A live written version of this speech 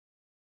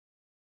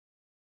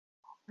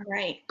All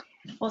right.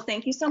 Well,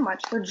 thank you so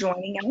much for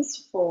joining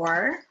us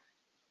for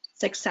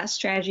Success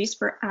Strategies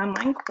for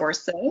Online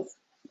Courses.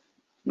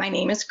 My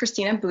name is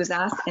Christina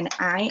Buzas, and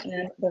I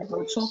am the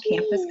Virtual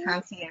Campus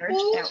Concierge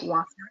at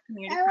Washtenaw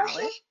Community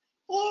College.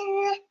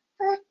 And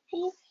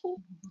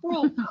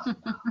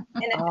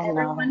if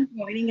everyone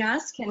joining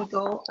us can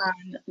go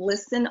on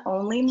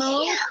listen-only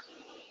mode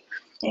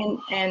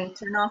and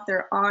turn off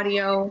their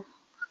audio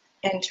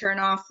and turn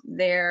off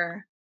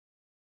their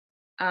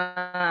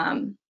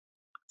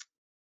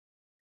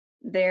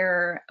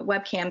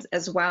webcams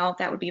as well,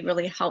 that would be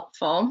really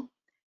helpful.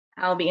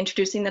 I'll be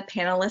introducing the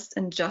panelists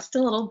in just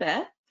a little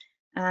bit.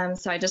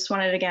 So I just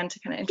wanted again to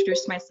kind of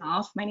introduce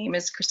myself. My name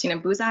is Christina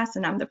Buzas,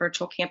 and I'm the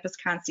Virtual Campus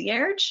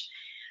Concierge.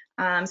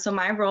 So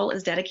my role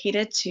is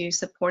dedicated to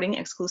supporting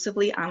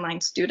exclusively online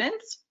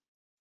students.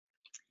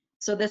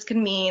 So this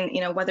can mean,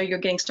 whether you're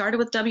getting started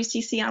with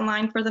WCC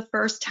Online for the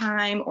first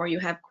time, or you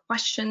have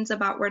questions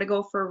about where to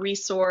go for a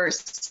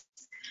resource,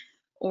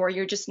 or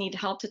you just need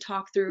help to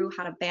talk through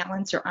how to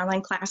balance your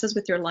online classes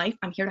with your life,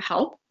 I'm here to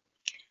help.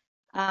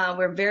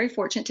 We're very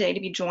fortunate today to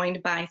be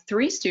joined by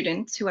 3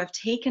 students who have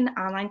taken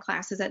online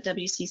classes at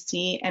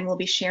WCC and will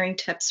be sharing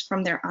tips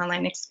from their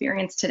online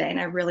experience today, and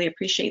I really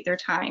appreciate their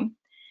time.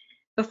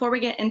 Before we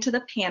get into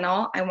the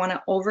panel, I want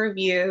to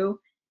overview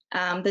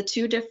the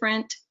 2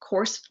 different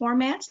course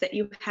formats that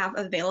you have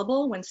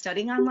available when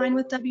studying online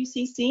with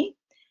WCC.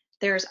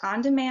 There's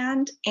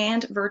on-demand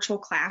and virtual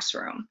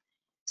classroom.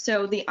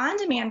 So the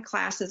on-demand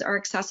classes are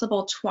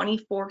accessible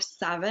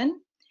 24/7.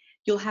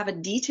 You'll have a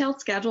detailed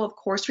schedule of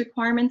course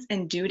requirements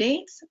and due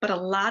dates, but a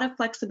lot of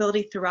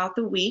flexibility throughout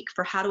the week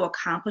for how to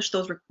accomplish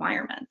those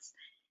requirements.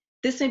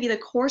 This may be the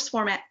course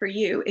format for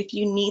you if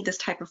you need this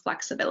type of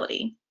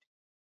flexibility.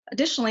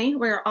 Additionally,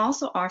 we're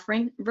also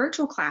offering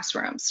virtual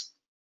classrooms.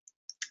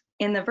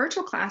 In the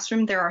virtual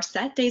classroom, there are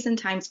set days and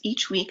times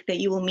each week that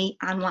you will meet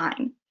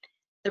online.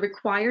 The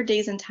required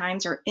days and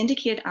times are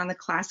indicated on the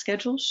class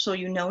schedule, so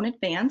you know in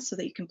advance so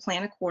that you can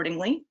plan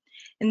accordingly.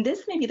 And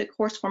this may be the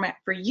course format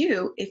for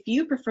you if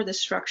you prefer the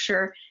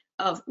structure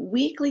of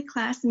weekly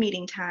class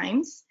meeting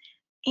times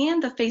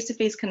and the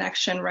face-to-face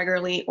connection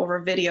regularly over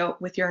video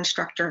with your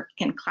instructor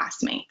and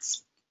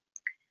classmates.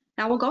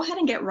 Now we'll go ahead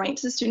and get right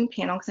to the student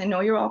panel because I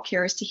know you're all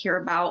curious to hear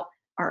about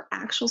our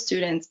actual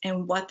students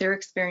and what their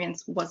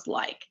experience was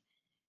like.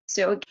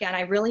 So again,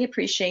 I really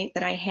appreciate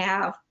that I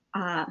have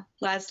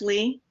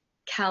Leslie,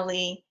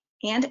 Kelly,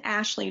 and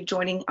Ashley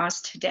joining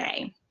us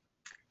today.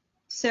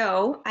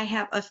 So I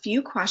have a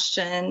few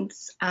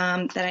questions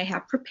that I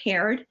have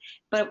prepared,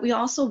 but we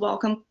also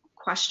welcome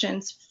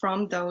questions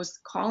from those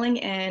calling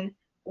in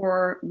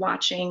or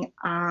watching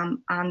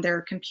on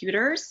their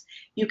computers.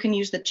 You can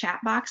use the chat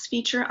box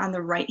feature on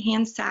the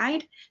right-hand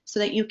side so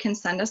that you can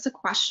send us a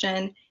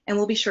question, and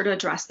we'll be sure to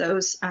address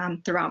those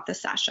throughout the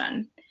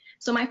session.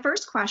 So my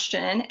first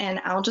question,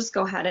 and I'll just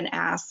go ahead and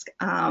ask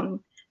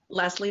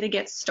Leslie to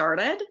get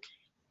started.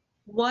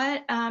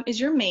 What is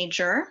your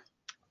major?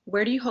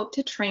 Where do you hope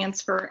to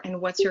transfer,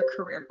 and what's your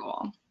career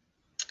goal?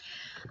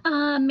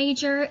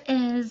 Major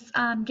is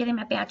getting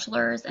my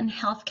bachelor's in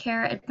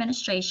healthcare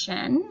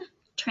administration,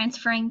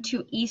 transferring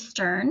to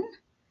Eastern,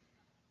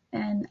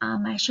 and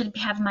I should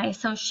have my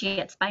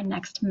associates by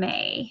next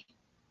May,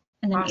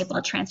 and then awesome. Able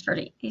to transfer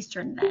to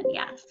Eastern then,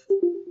 yes.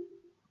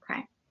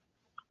 Okay.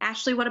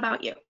 Ashley, what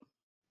about you?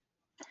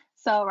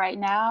 So right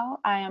now,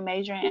 I am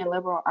majoring in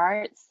liberal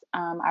arts.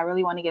 I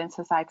really want to get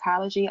into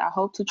psychology. I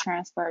hope to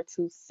transfer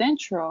to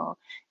Central,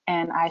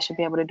 and I should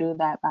be able to do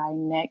that by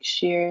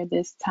next year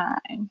this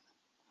time.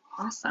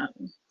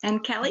 Awesome.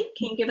 And Kelly,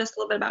 can you give us a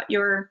little bit about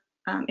your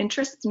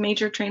interests,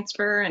 major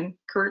transfer, and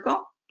career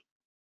goal?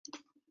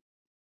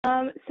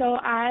 So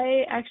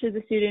I actually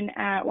was a student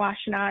at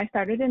Washtenaw. I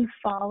started in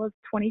fall of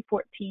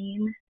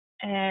 2014,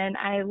 and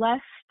I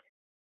left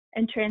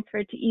and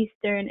transferred to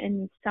Eastern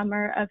in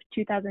summer of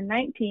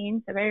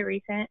 2019, so very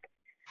recent.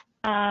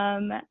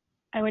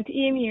 I went to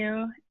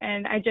EMU,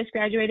 and I just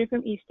graduated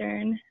from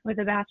Eastern with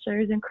a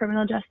bachelor's in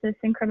criminal justice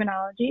and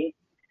criminology.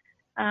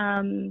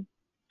 My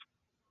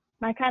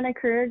kind of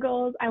career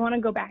goals, I want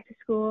to go back to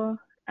school.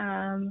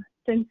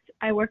 Since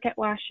I work at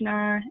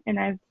Washtenaw and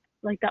I've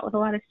dealt with a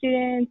lot of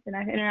students and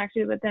I've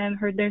interacted with them,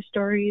 heard their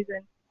stories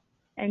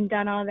and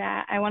done all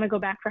that, I want to go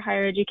back for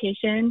higher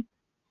education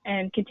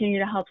and continue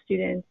to help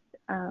students,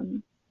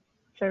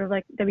 sort of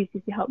like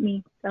WCC helped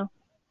me. So.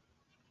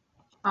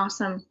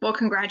 Awesome. Well,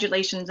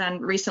 congratulations on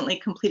recently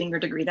completing your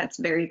degree. That's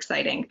very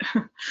exciting.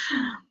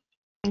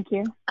 Thank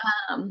you.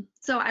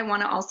 So I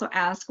want to also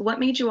ask, what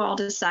made you all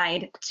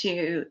decide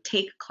to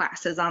take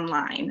classes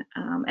online?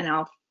 And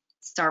I'll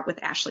start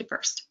with Ashley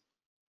first.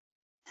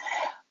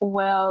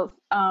 Well,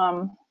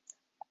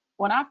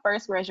 when I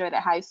first graduated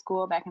high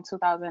school back in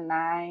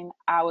 2009,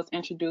 I was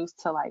introduced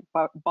to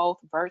both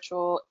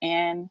virtual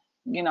and,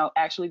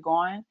 actually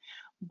going.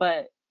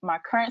 But my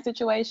current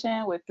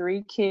situation with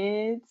 3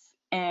 kids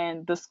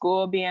and the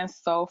school being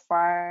so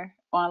far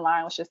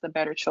online was just a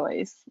better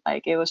choice.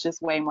 It was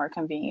just way more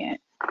convenient.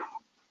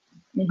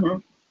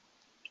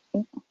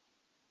 Mm-hmm.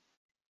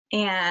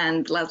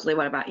 And Leslie,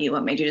 what about you?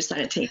 What made you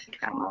decide to take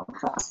online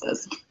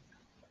classes?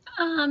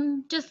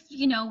 Just,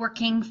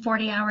 working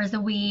 40 hours a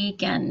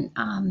week and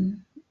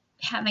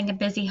having a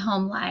busy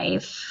home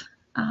life.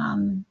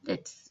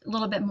 It's a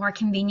little bit more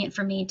convenient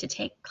for me to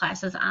take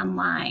classes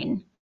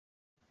online.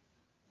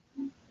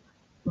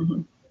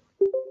 Mm-hmm.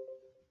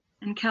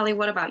 And Kelly,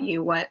 what about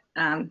you? What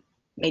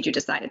made you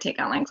decide to take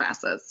online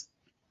classes?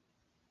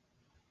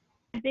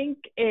 I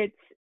think it's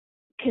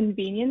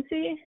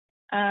conveniency,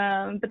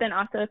 but then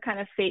also kind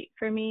of fate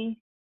for me.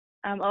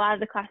 A lot of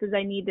the classes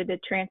I needed to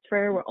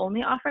transfer were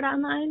only offered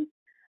online.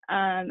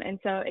 And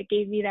so it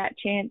gave me that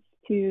chance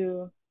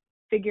to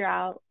figure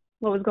out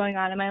what was going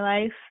on in my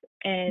life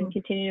and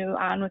continue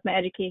on with my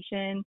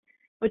education,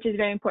 which is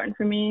very important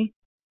for me.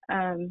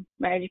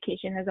 My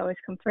education has always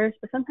come first,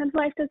 but sometimes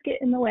life does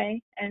get in the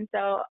way. And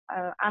so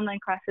online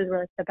classes were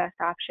like the best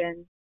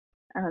option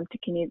to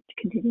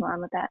continue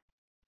on with that.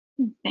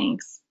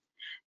 Thanks.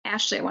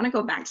 Ashley, I want to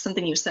go back to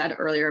something you said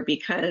earlier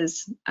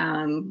because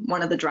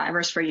one of the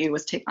drivers for you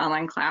was take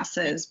online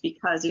classes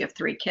because you have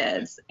 3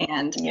 kids.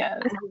 And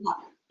Yes.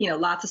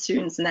 Lots of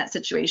students in that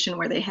situation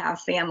where they have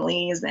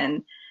families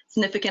and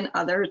significant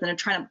others and are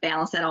trying to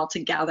balance that all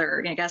together.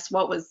 And I guess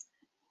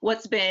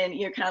what's been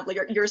kind of like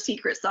your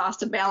secret sauce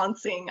to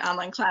balancing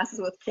online classes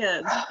with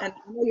kids, and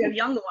you have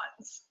young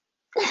ones.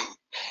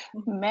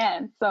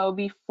 Man, so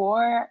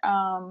before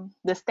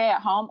the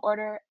stay-at-home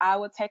order, I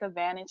would take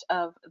advantage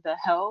of the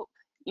help.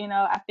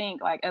 I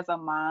think like as a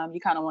mom,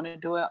 you kind of want to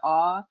do it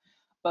all.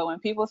 But when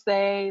people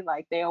say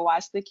like they'll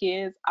watch the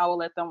kids, I will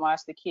let them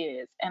watch the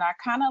kids. And I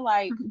kind of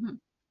like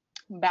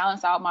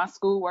balance out my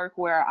schoolwork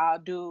where I'll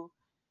do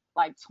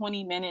like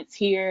 20 minutes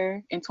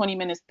here and 20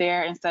 minutes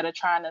there instead of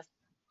trying to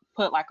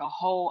put like a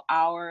whole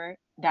hour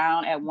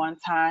down at one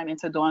time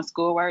into doing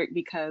schoolwork,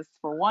 because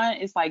for one,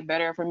 it's like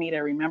better for me to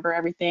remember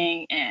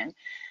everything and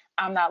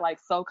I'm not like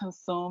so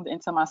consumed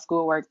into my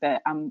schoolwork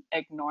that I'm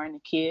ignoring the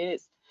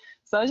kids.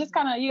 So it's just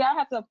kind of, you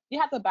have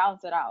to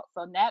balance it out.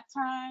 So nap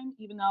time,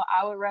 even though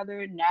I would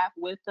rather nap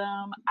with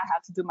them, I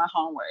have to do my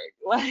homework.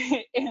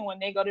 And when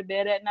they go to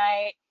bed at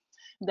night,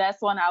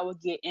 that's when I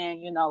would get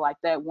in, like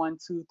that 1,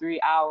 2,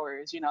 3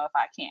 hours, if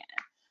I can.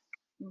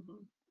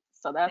 Mm-hmm.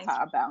 So that's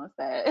how I balance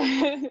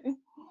that.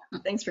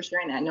 Thanks for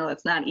sharing that. I know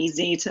it's not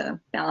easy to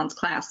balance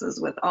classes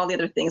with all the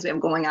other things we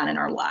have going on in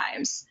our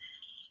lives.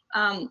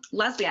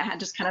 Leslie, I had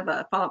just kind of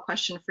a follow-up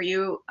question for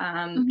you.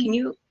 Can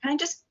you kind of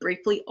just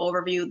briefly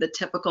overview the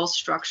typical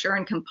structure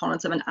and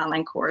components of an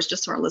online course,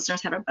 just so our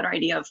listeners have a better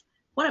idea of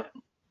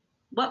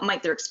what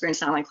might their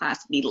experience in online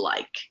class be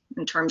like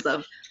in terms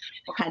of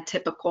what kind of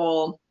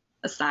typical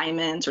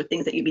assignments or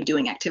things that you'd be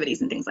doing,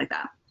 activities and things like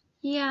that?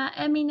 Yeah,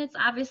 I mean, it's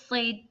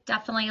obviously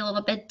definitely a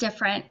little bit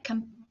different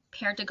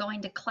compared to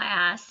going to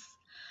class.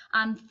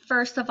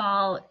 First of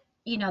all,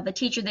 the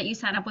teacher that you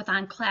sign up with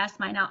on class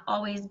might not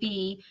always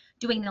be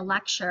doing the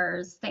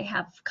lectures. They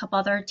have a couple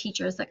other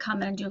teachers that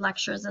come in and do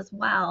lectures as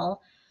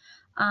well.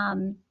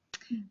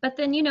 But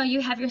then,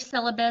 you have your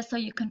syllabus, so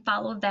you can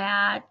follow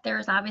that.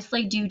 There's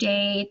obviously due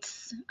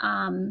dates.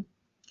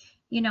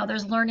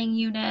 There's learning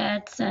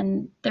units,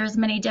 and there's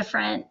many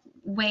different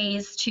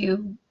ways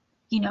to,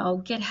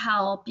 get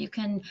help. You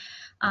can,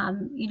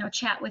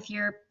 chat with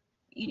your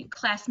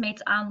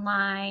classmates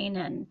online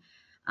and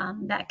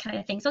that kind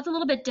of thing. So it's a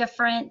little bit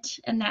different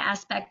in that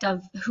aspect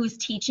of who's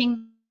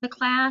teaching the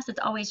class.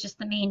 It's always just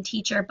the main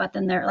teacher, but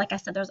then like I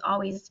said, there's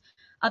always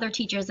other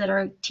teachers that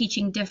are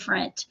teaching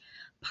different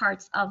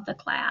parts of the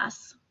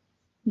class.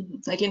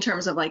 Like in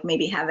terms of like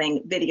maybe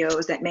having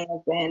videos that may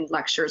have been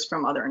lectures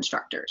from other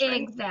instructors,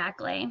 right?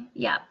 Exactly.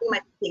 Yeah. You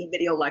might be seeing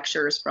video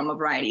lectures from a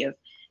variety of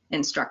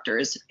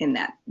instructors in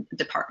that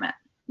department.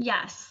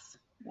 Yes.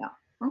 Yeah.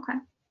 Okay.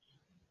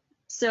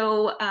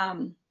 So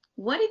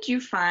what did you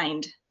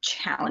find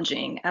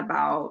challenging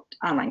about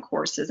online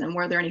courses, and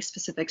were there any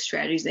specific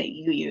strategies that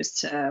you used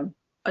to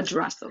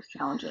address those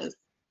challenges?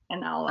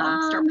 And I'll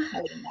start with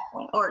that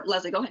one. Or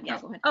Leslie, go ahead. Yeah,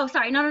 go ahead. Oh,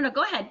 sorry. No.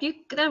 Go ahead.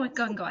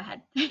 Go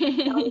ahead.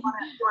 You want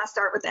to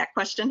start with that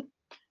question?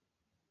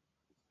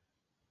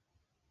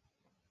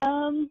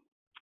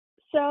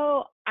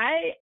 So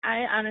I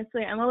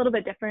honestly, I'm a little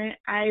bit different.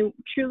 I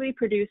truly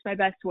produce my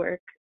best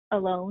work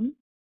alone.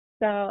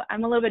 So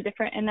I'm a little bit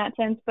different in that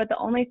sense. But the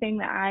only thing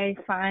that I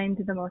find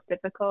the most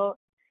difficult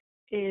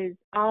is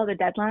all the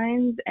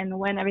deadlines and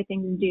when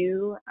everything's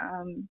due,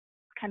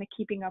 kind of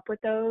keeping up with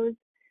those.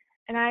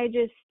 And I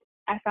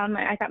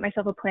got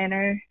myself a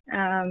planner.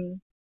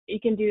 You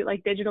can do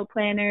like digital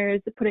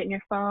planners, put it in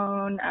your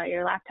phone,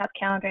 your laptop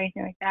calendar,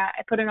 anything like that.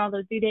 I put in all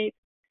those due dates.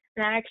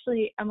 And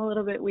I'm a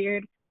little bit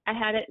weird. I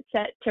had it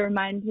set to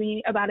remind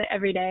me about it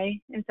every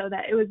day, and so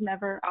that it was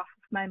never off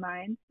of my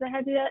mind. So I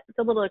had to do that. It's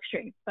a little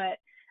extreme, but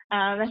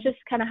that's just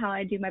kind of how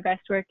I do my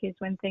best work, is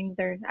when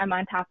I'm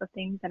on top of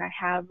things and I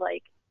have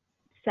like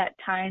set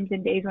times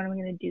and days when I'm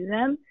going to do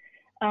them.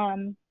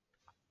 And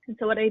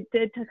so what I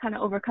did to kind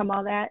of overcome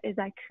all that is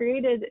I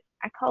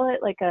call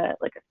it like a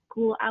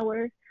school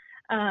hour.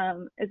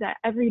 Is that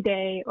every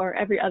day or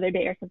every other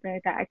day or something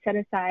like that, I set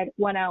aside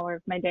 1 hour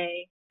of my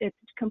day it's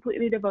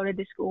completely devoted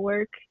to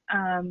schoolwork.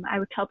 I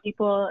would tell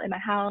people in my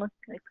house,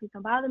 like, please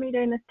don't bother me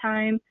during this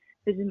time.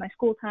 This is my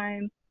school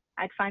time.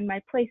 I'd find my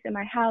place in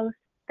my house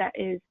that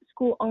is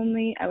school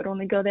only. I would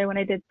only go there when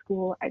I did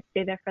school. I'd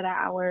stay there for that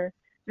hour.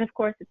 And of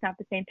course, it's not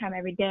the same time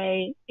every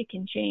day. It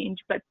can change,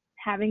 but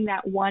having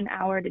that 1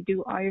 hour to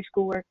do all your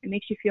schoolwork, it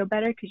makes you feel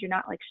better because you're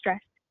not like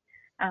stressed.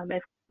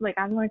 If like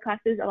online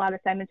classes, a lot of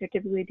assignments are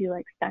typically due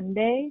like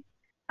Sunday,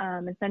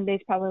 and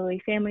Sunday's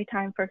probably family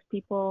time for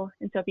people.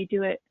 And so if you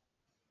do it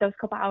those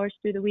couple hours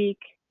through the week,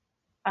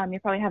 you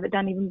probably have it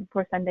done even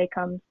before Sunday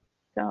comes.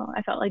 So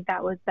I felt like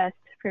that was best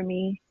for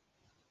me,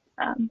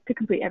 to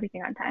complete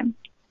everything on time.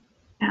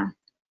 Yeah.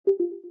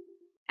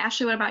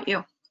 Ashley, what about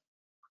you?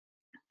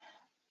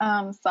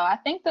 So I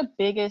think the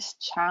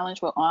biggest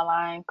challenge with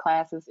online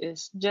classes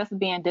is just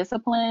being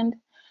disciplined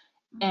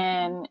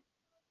and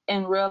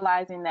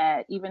realizing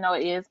that even though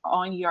it is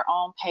on your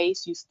own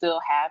pace, you still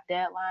have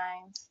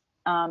deadlines.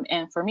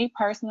 And for me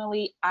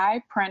personally,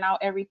 I print out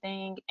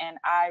everything and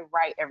I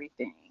write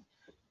everything.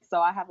 So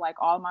I have like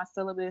all my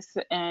syllabus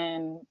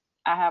and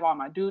I have all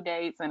my due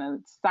dates and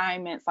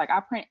assignments. Like I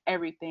print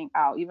everything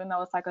out, even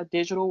though it's like a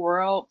digital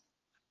world.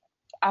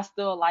 I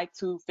still like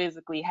to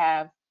physically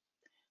have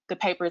the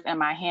papers in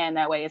my hand.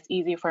 That way it's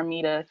easier for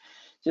me to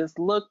just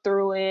look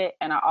through it.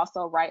 And I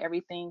also write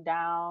everything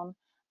down.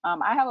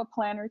 I have a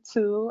planner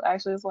too.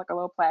 Actually, it's like a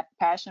little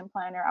passion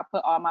planner. I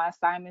put all my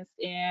assignments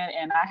in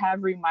and I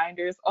have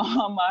reminders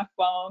on my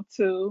phone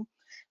too,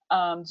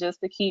 just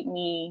to keep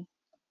me,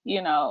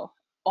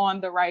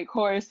 on the right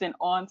course and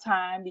on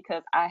time,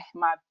 because I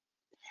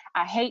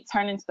hate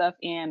turning stuff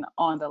in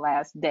on the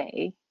last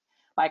day.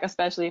 Like,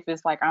 especially if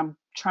it's like I'm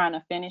trying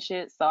to finish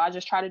it. So I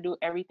just try to do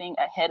everything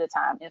ahead of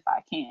time if I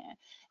can.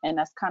 And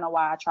that's kind of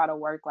why I try to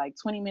work like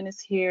 20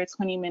 minutes here,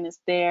 20 minutes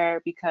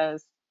there,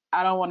 because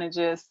I don't want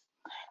to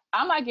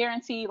I'm not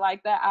guaranteed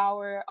like that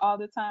hour all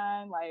the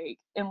time, like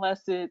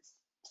unless it's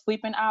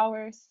sleeping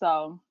hours.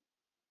 So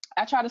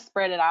I try to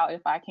spread it out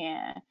if I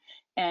can.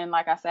 And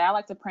like I said, I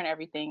like to print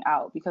everything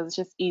out because it's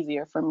just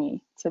easier for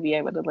me to be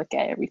able to look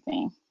at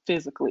everything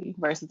physically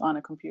versus on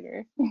a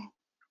computer.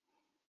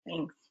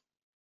 Thanks.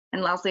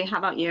 And Leslie, how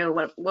about you?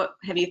 What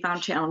have you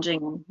found challenging,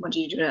 and what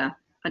do you do to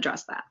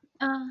address that?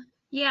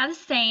 Yeah, the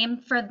same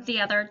for the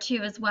other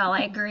two as well. I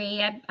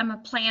agree. I'm a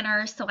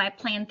planner, so I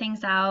plan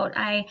things out.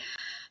 I,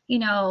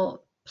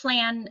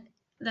 plan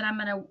that I'm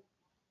going to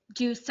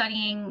do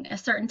studying a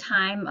certain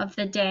time of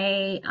the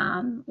day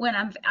when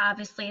I'm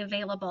obviously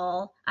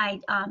available. I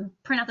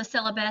print out the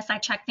syllabus. I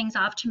check things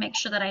off to make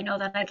sure that I know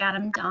that I got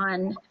them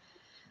done.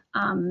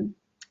 And,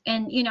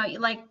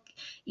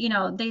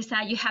 they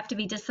said you have to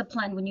be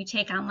disciplined when you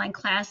take online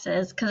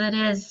classes because it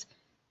is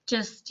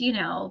just,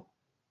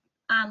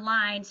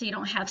 online. So you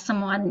don't have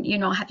someone,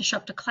 have to show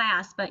up to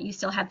class, but you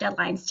still have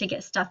deadlines to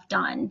get stuff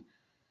done.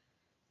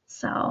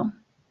 So.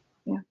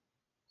 Yeah.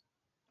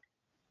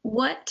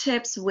 What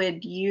tips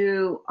would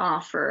you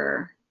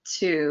offer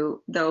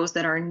to those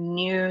that are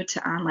new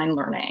to online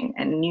learning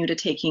and new to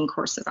taking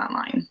courses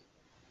online?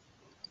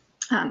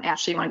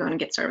 Ashley, you want to go ahead and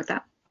get started with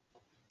that?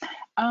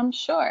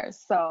 Sure.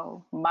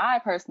 So my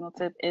personal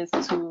tip is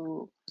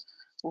to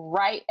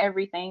write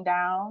everything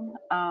down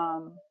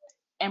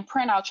and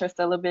print out your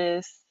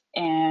syllabus,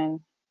 and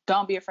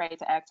don't be afraid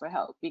to ask for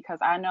help, because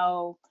I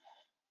know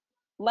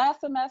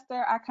last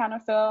semester I kind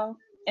of fell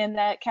in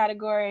that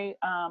category,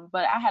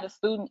 but I had a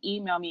student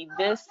email me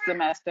this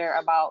semester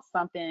about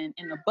something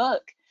in the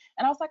book,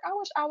 and I was like, I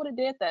wish I would have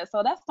did that.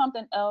 So that's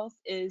something else,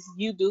 is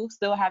you do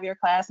still have your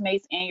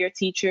classmates and your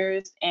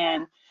teachers,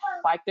 and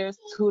like there's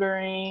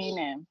tutoring,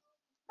 and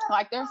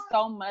like there's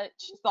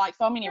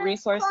so many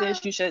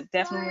resources. You should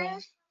definitely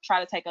try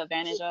to take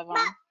advantage of them.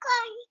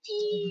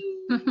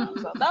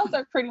 So those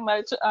are pretty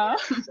much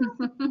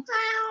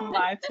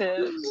my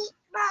tips.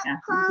 Yeah,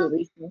 good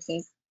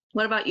resources.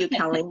 What about you,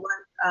 Kelly?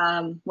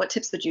 What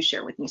tips would you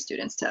share with new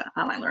students to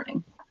online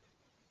learning?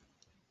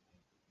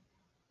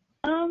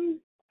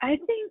 I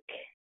think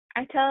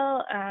I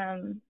tell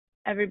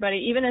everybody,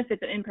 even if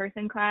it's an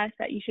in-person class,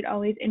 that you should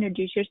always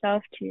introduce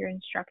yourself to your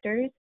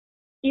instructors.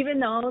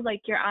 Even though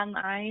like you're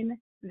online,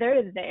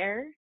 they're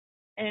there.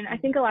 And I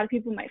think a lot of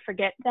people might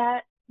forget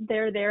that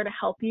they're there to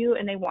help you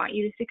and they want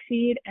you to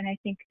succeed. And I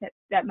think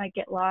that might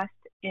get lost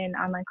in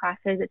online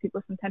classes, that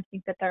people sometimes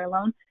think that they're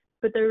alone.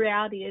 But the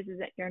reality is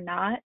that you're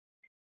not.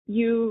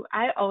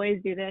 I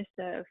always do this.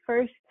 The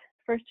first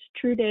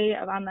true day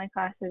of online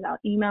classes, I'll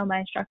email my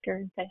instructor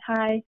and say,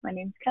 hi, my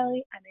name's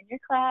Kelly. I'm in your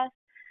class.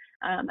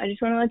 I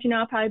just want to let you know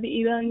I'll probably be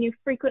emailing you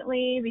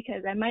frequently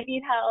because I might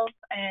need help.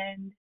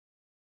 And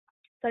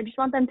so I just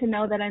want them to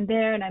know that I'm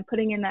there and I'm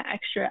putting in that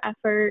extra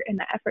effort and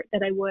the effort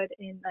that I would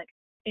in like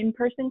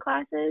in-person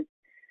classes.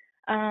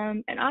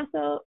 And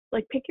also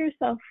like pick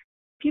yourself.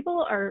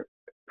 People are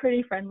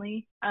pretty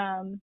friendly,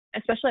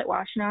 especially at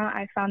Washtenaw.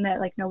 I found that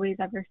like nobody's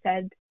ever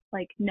said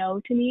like no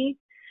to me.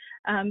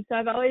 So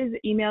I've always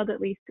emailed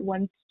at least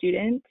one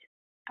student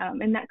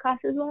in that class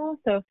as well.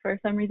 So if for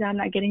some reason I'm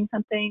not getting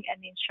something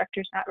and the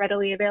instructor's not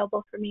readily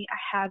available for me,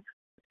 I have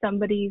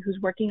somebody who's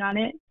working on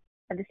it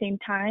at the same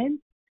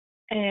time.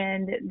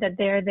 and that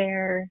they're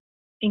there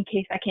in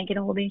case I can't get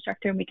a hold of the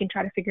instructor, and we can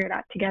try to figure it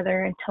out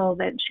together until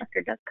the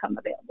instructor does come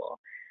available.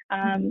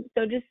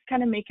 So just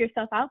kind of make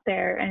yourself out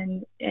there,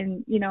 and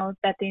you know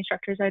that the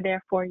instructors are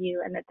there for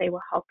you and that they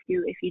will help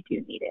you if you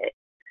do need it.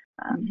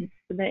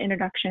 So the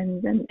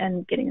introductions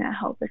and getting that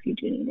help if you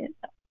do need it.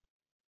 So.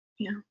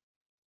 Yeah.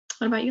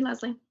 What about you,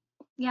 Leslie?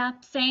 Yeah,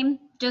 same.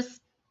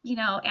 Just, you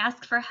know,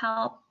 ask for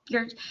help.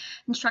 Your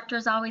instructor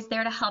is always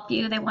there to help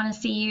you. They want to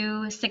see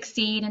you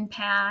succeed and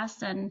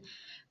pass, and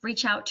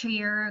reach out to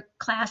your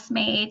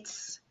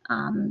classmates.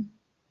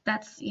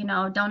 That's, you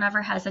know, don't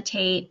ever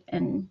hesitate,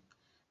 and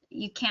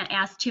you can't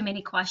ask too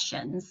many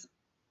questions.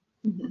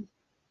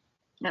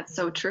 That's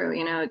so true.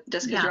 You know,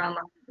 just because Yeah. you're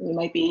online, you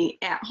might be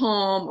at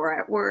home or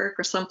at work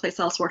or someplace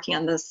else working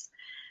on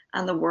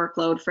the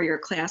workload for your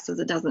classes.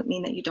 It doesn't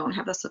mean that you don't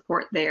have the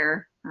support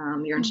there.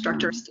 Your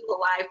instructor is still a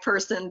live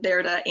person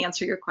there to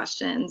answer your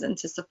questions and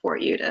to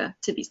support you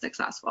to be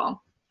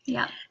successful.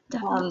 Yeah,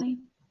 definitely.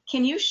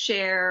 Can you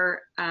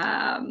share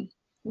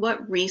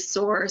what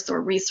resource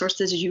or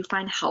resources you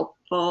find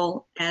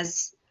helpful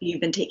as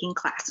you've been taking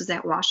classes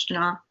at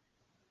Washtenaw?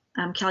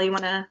 Kelly, you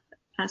want to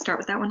start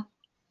with that one?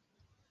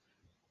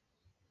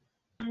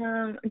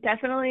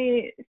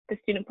 Definitely the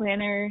student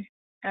planner.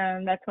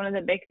 That's one of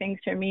the big things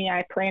for me.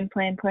 I plan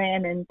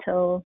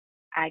until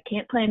I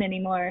can't plan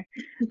anymore.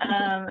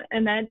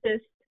 And that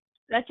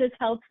just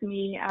helps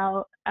me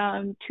out.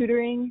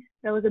 Tutoring,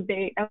 that was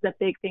a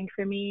big thing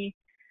for me.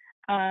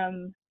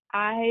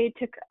 I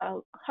took a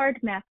hard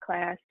math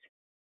class.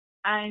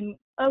 I'm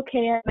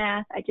okay at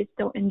math. I just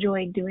don't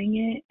enjoy doing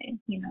it. And,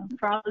 you know,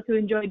 for all those who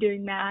enjoy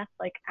doing math,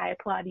 like, I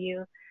applaud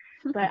you.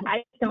 But I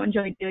just don't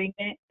enjoy doing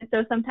it. And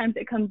so sometimes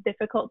it comes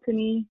difficult to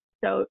me.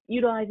 So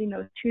utilizing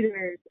those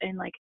tutors in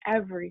like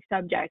every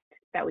subject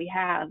that we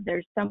have,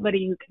 there's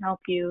somebody who can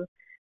help you.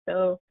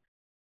 So,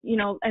 you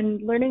know,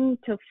 and learning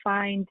to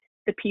find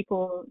the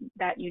people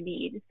that you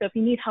need. So if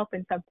you need help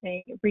in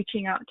something,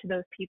 reaching out to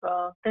those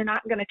people, they're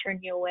not going to turn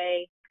you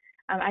away.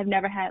 I've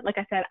never had, like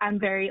I said, I'm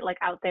very like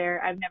out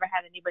there. I've never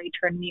had anybody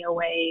turn me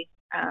away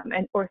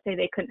or say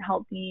they couldn't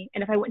help me.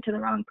 And if I went to the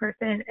wrong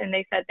person and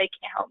they said they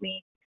can't help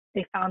me,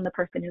 they found the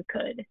person who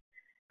could.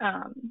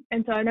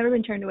 And so I've never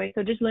been turned away.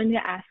 So just learning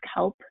to ask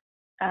help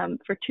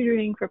for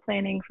tutoring, for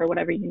planning, for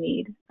whatever you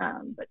need.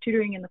 But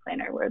tutoring and the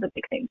planner were the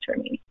big things for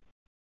me.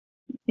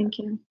 Thank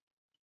you.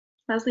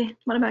 Leslie,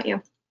 what about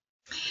you?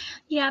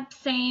 Yep,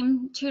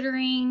 same.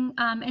 Tutoring,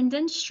 and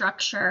then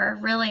structure.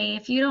 Really,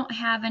 if you don't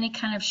have any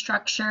kind of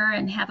structure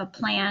and have a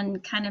plan,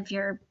 kind of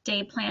your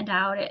day planned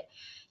out,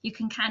 you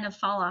can kind of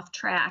fall off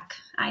track,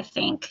 I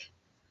think.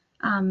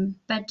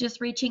 But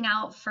just reaching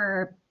out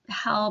for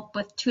help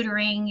with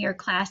tutoring, your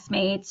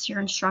classmates, your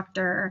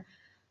instructor,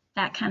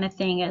 that kind of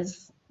thing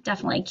is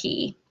definitely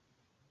key.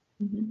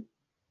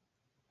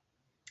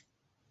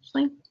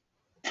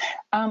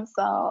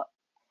 So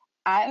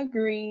I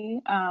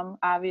agree,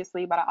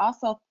 obviously, but I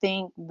also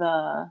think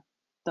the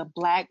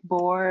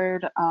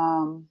Blackboard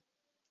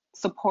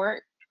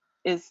support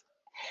is,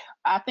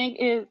 I think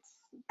it's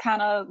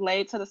kind of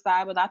laid to the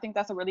side, but I think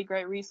that's a really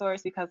great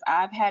resource because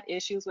I've had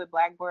issues with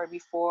Blackboard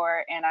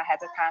before and I had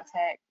to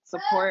contact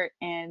support,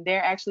 and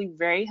they're actually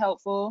very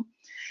helpful.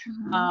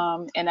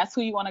 And that's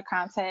who you want to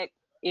contact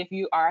if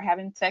you are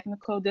having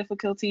technical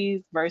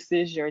difficulties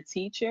versus your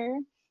teacher.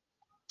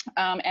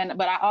 But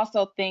I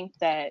also think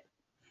that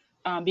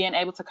being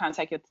able to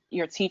contact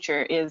your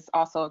teacher is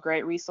also a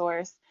great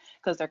resource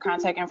because their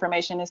contact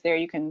information is there.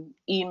 You can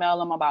email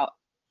them about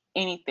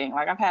anything.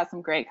 Like, I've had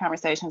some great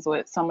conversations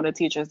with some of the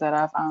teachers that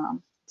I've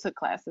took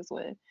classes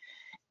with.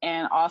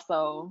 And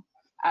also,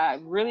 I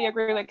really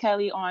agree with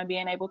Kelly on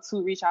being able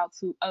to reach out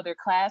to other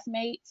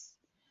classmates.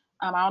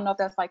 I don't know if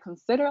that's like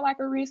considered like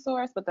a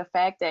resource, but the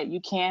fact that you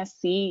can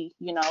see,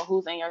 you know,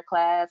 who's in your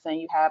class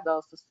and you have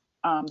those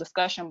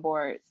discussion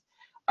boards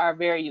are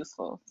very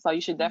useful. So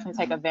you should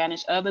definitely take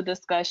advantage of the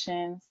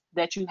discussions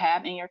that you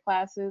have in your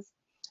classes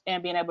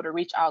and being able to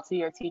reach out to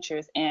your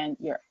teachers and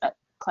your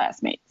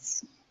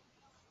classmates.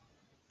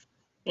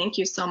 Thank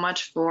you so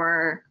much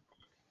for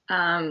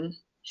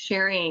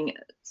sharing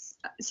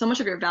so much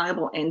of your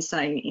valuable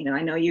insight. You know,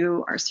 I know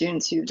you are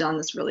students who've done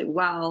this really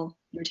well.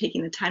 You're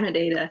taking the time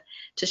today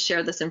to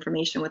share this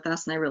information with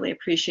us, and I really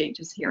appreciate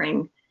just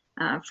hearing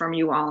from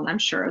you all. And I'm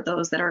sure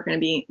those that are going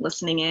to be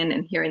listening in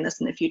and hearing this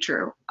in the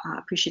future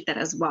appreciate that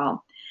as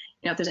well.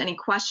 You know, if there's any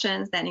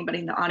questions that anybody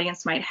in the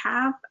audience might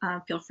have,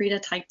 feel free to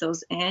type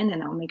those in,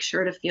 and I'll make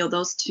sure to field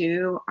those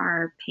to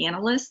our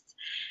panelists.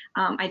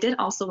 I did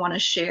also want to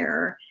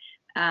share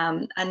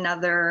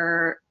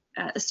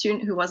a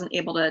student who wasn't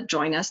able to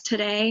join us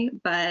today,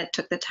 but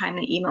took the time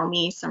to email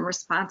me some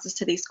responses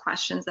to these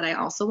questions that I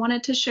also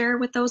wanted to share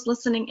with those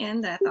listening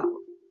in that I thought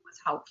was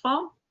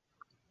helpful.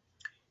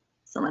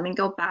 So let me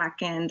go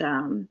back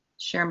and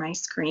share my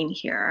screen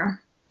here.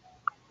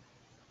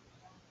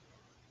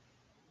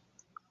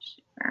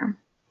 Sure.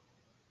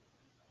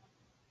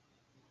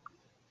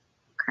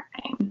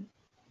 Okay.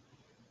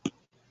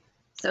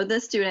 So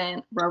this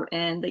student wrote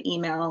in the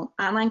email,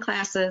 "Online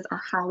classes are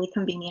highly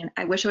convenient.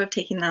 I wish I would have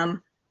taken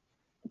them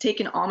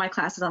taken all my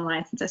classes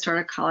online since I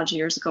started college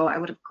years ago, I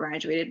would have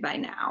graduated by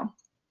now.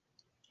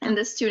 And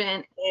this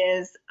student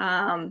is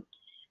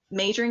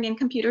majoring in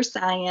computer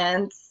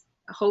science,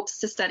 hopes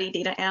to study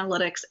data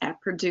analytics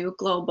at Purdue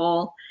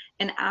Global,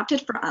 and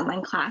opted for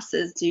online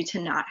classes due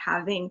to not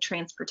having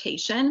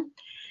transportation.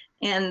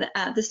 And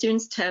the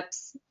student's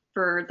tips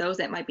for those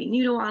that might be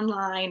new to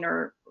online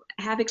or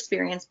have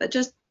experience, but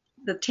just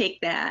the take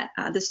that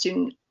the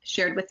student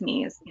shared with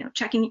me is,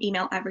 checking your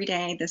email every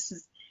day. This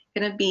is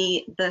going to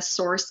be the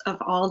source of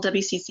all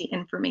WCC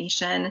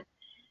information.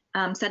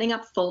 Setting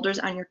up folders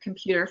on your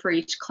computer for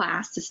each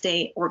class to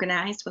stay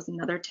organized was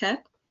another tip.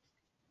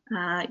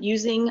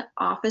 Using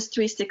Office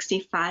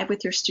 365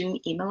 with your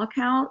student email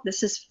account.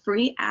 This is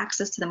free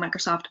access to the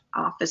Microsoft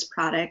Office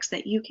products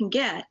that you can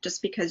get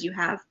just because you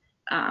have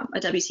a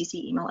WCC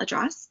email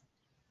address.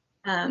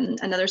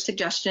 Another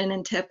suggestion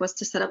and tip was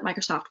to set up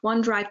Microsoft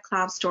OneDrive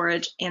cloud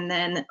storage and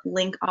then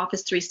link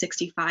Office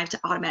 365 to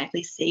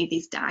automatically save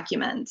these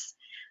documents.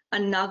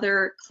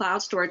 Another cloud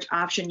storage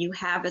option you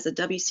have as a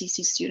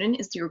WCC student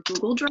is your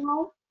Google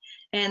Drive.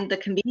 And the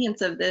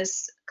convenience of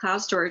this cloud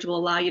storage will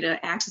allow you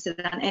to access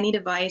it on any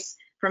device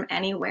from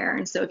anywhere.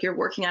 And so if you're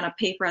working on a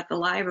paper at the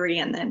library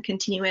and then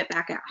continue it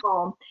back at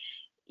home,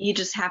 you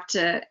just have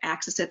to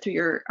access it through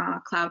your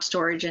cloud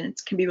storage, and it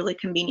can be really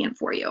convenient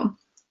for you.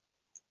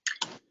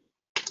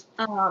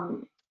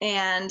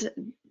 And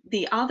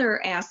the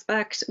other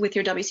aspect with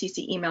your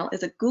WCC email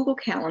is a Google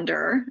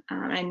Calendar.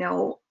 I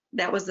know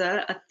that was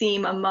a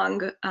theme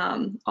among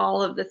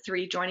all of the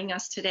three joining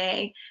us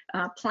today,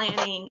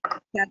 planning,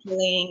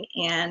 scheduling,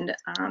 and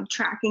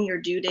tracking your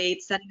due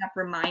dates, setting up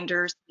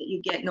reminders so that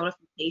you get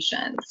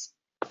notifications.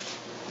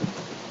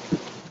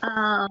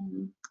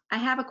 I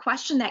have a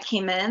question that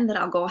came in that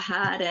I'll go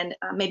ahead and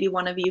maybe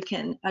one of you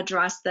can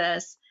address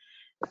this.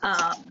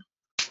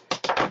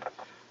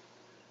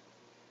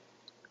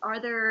 Are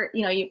there,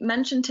 you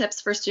mentioned tips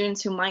for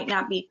students who might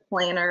not be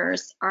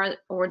planners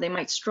or they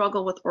might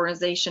struggle with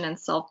organization and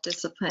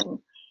self-discipline.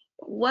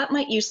 What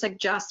might you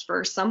suggest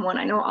for someone?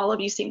 I know all of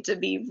you seem to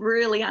be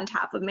really on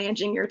top of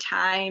managing your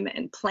time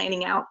and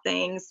planning out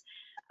things.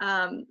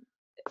 Do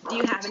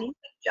you have any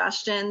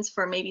suggestions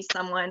for maybe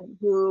someone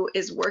who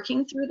is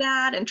working through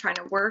that and trying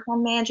to work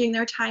on managing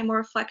their time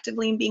more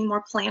effectively and being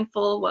more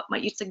planful? What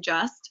might you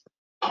suggest?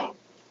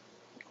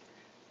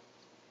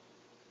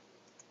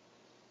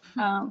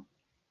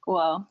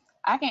 Well,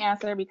 I can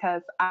answer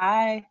because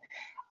I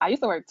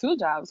used to work 2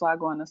 jobs while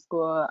going to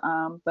school,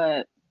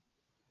 but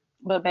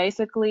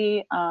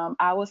basically,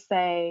 I would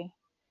say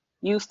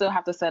you still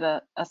have to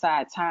set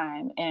aside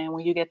time, and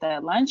when you get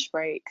that lunch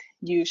break,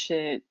 you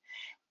should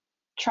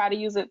try to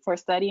use it for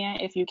studying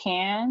if you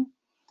can.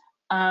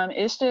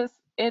 It's just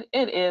it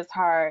is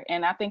hard,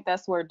 and I think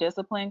that's where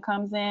discipline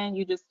comes in.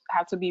 You just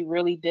have to be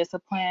really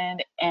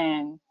disciplined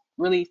and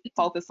really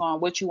focus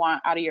on what you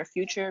want out of your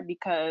future,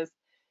 because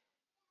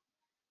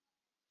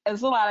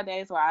there's a lot of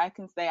days where I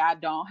can say I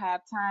don't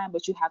have time,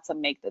 but you have to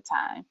make the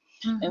time.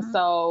 Mm-hmm. And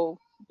so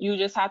you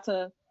just have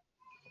to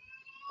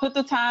put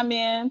the time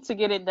in to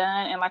get it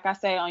done. And like I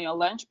say, on your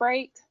lunch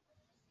break,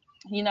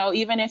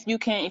 even if you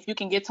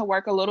can get to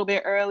work a little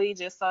bit early,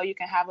 just so you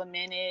can have a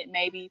minute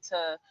maybe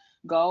to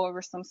go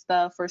over some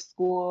stuff for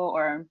school,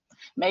 or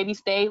maybe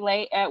stay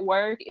late at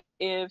work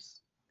if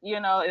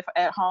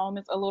at home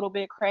it's a little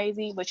bit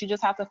crazy, but you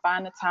just have to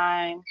find the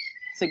time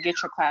to get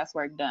your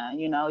classwork done,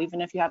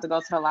 even if you have to go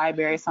to the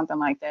library, something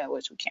like that,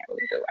 which we can't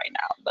really do right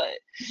now, but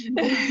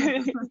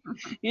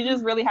you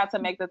just really have to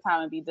make the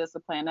time and be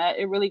disciplined.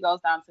 It really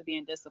goes down to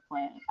being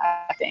disciplined,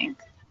 I think.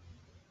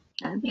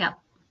 Yeah.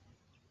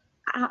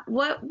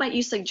 What might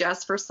you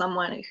suggest for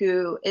someone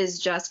who is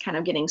just kind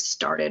of getting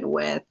started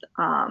with,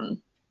 may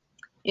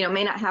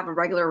not have a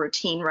regular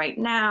routine right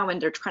now,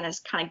 and they're trying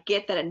to kind of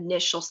get that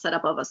initial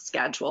setup of a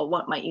schedule?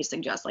 What might you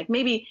suggest? Like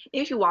maybe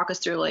if you walk us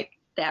through like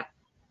that,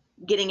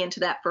 getting into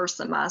that first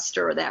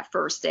semester or that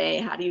first day,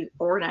 how do you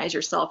organize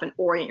yourself and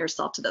orient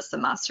yourself to the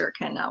semester?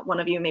 Can one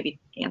of you maybe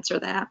answer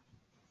that?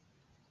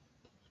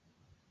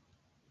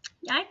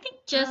 I think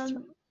just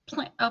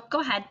oh, go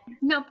ahead.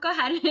 Nope, go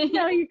ahead.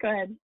 No, you go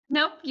ahead.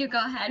 Nope, you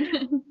go ahead.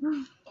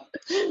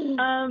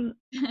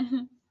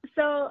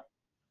 So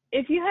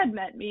if you had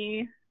met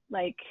me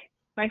like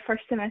my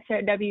first semester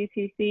at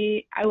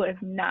WCC, I would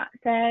have not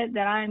said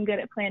that I'm good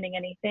at planning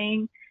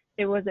anything.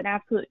 It was an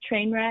absolute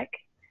train wreck.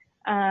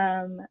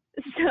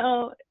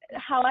 So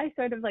how I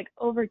sort of like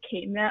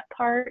overcame that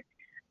part,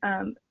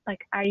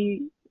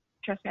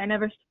 trust me, I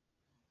never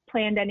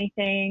planned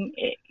anything.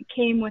 It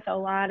came with a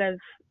lot of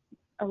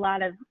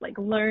like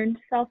learned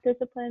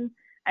self-discipline.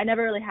 I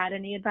never really had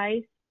any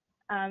advice.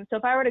 So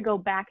if I were to go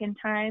back in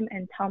time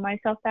and tell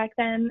myself back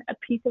then a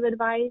piece of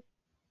advice,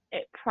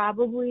 it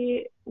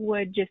probably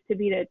would just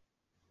to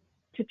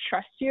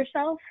trust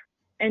yourself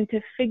and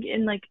to figure,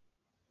 and like,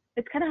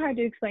 it's kind of hard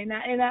to explain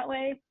that in that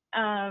way.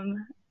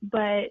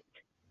 But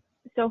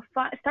so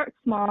start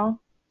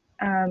small.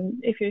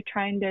 If you're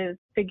trying to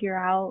figure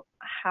out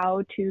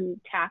how to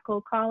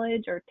tackle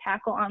college or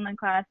tackle online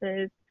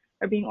classes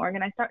or being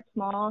organized, start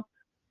small.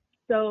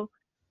 So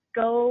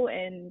go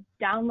and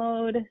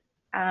download,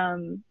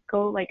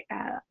 go like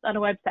on a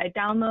website,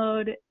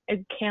 download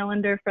a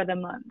calendar for the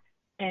month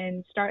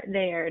and start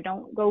there.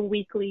 Don't go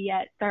weekly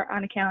yet. Start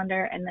on a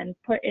calendar and then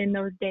put in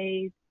those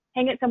days.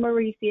 Hang it somewhere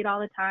where you see it all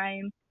the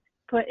time.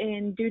 Put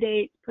in due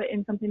dates, put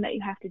in something that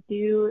you have to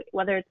do,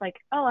 whether it's like,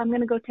 oh, I'm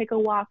going to go take a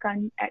walk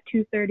at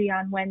 2:30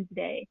 on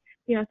Wednesday.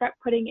 You know, start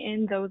putting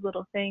in those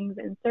little things.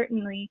 And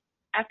certainly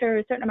after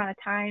a certain amount of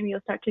time,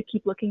 you'll start to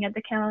keep looking at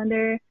the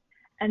calendar.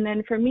 And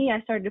then for me,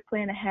 I started to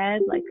plan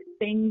ahead, like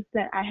things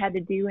that I had to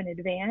do in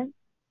advance.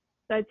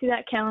 So I'd see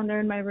that calendar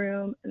in my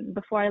room, and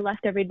before I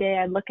left every day,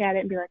 I'd look at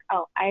it and be like,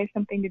 oh, I have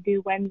something to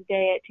do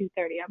Wednesday at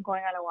 2:30. I'm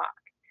going on a walk.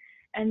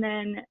 And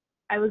then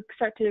I would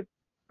start to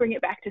bring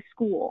it back to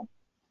school.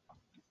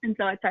 And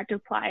so I'd start to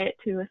apply it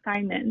to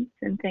assignments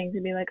and things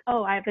and be like,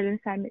 oh, I have an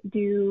assignment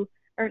due,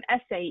 or an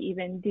essay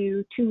even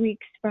due 2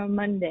 weeks from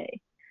Monday.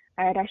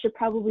 All right, I should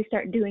probably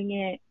start doing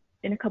it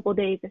in a couple of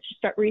days. I should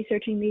start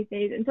researching these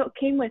days. And so it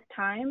came with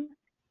time.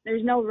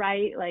 There's no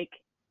right, like,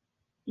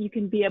 you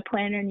can be a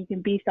planner and you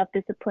can be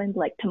self-disciplined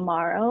like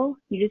tomorrow.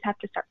 You just have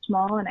to start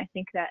small. And I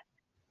think that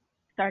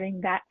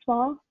starting that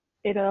small,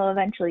 it'll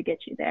eventually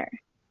get you there.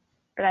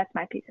 But that's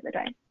my piece of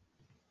advice.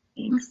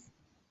 Thanks.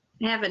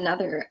 I have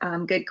another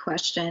good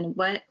question.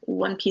 What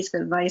one piece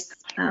of advice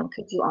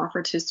could you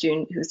offer to a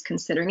student who's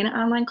considering an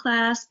online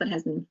class but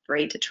has been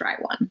afraid to try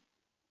one?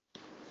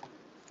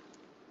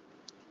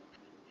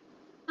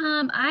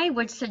 I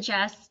would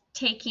suggest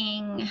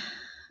taking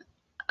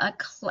a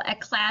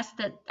class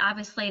that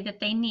obviously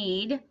that they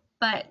need,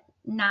 but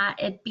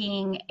not it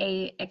being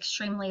a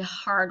extremely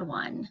hard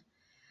one,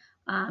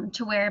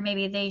 to where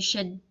maybe they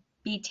should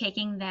be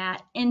taking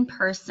that in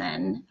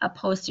person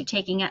opposed to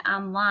taking it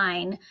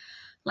online.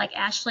 Like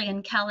Ashley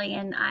and Kelly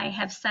and I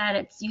have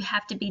said, you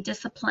have to be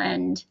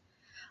disciplined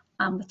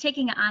with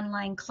taking an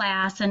online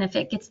class, and if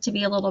it gets to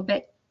be a little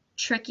bit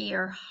tricky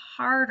or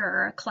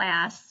harder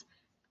class,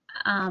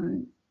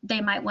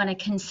 they might want to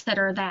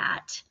consider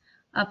that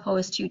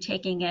opposed to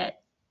taking it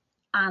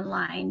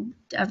online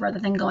rather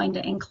than going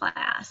to in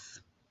class.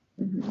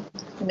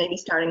 Mm-hmm. Maybe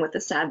starting with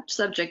a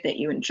subject that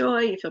you enjoy,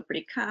 you feel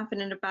pretty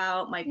confident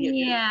about, might be a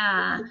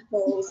good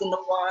toes in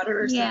the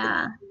water or something.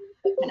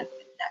 Kind of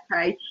fit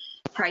that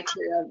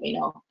criteria of, you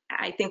know,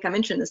 I think I'm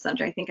interested in this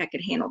subject. I think I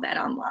could handle that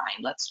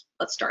online. Let's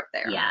start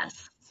there.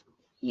 Yes.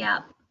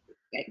 Yep.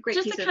 Okay, great.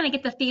 Just to kind of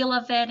get the feel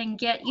of it and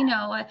get, you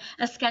know,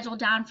 a schedule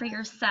down for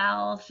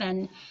yourself,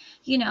 and,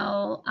 you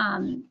know,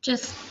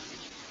 just,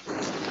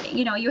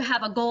 you know, you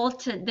have a goal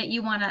that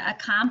you want to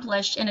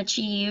accomplish and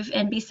achieve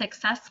and be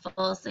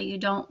successful. So you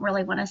don't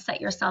really want to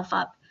set yourself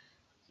up,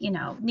 you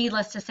know,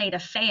 needless to say, to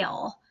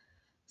fail.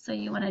 So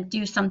you want to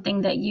do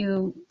something that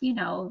you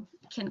know,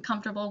 can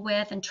comfortable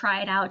with and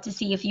try it out to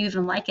see if you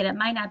even like it. It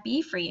might not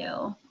be for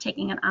you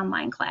taking an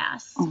online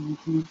class.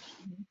 Mm-hmm.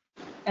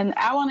 And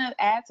I want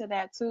to add to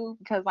that too,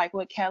 because like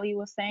what Kelly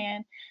was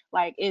saying,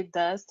 like it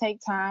does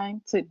take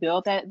time to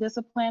build that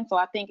discipline. So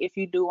I think if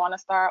you do want to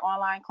start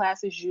online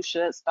classes, you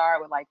should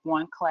start with like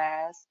one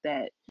class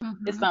that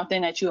is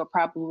something that you will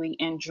probably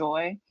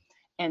enjoy.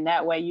 And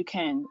that way you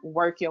can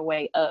work your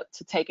way up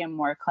to taking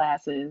more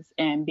classes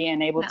and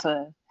being able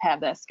to have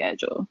that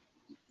schedule.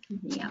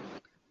 Yeah.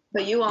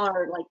 But you all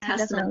are like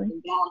testament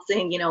to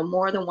balancing, you know,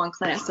 more than one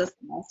class a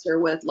semester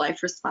with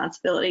life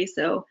responsibility.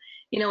 So,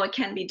 you know, it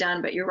can be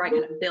done, but you're right,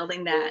 kind of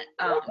building that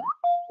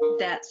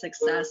that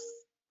success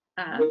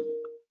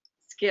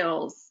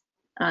skills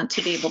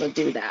to be able to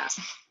do that.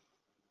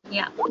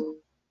 Yeah.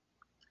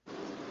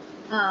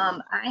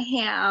 I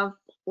have,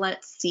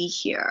 let's see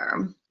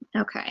here.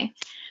 Okay.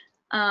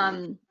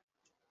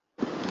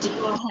 Do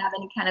you all have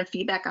any kind of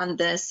feedback on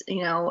this?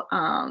 You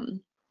know,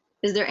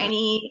 is there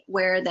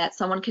anywhere that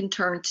someone can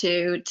turn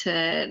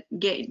to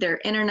get their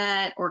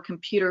internet or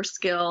computer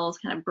skills,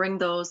 kind of bring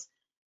those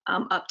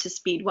up to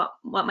speed? What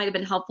might have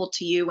been helpful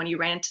to you when you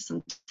ran into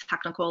some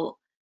technical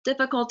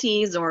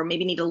difficulties, or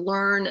maybe need to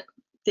learn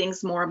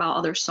things more about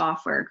other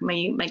software? May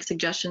you make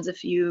suggestions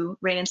if you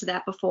ran into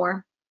that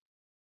before?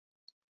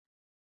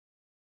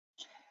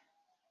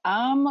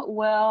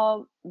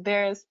 Well,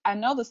 I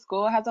know the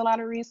school has a lot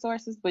of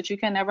resources, but you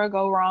can never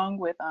go wrong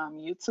with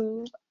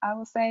YouTube, I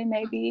would say,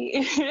 maybe,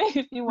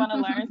 if you want to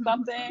learn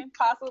something,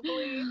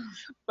 possibly.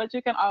 But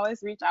you can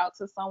always reach out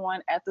to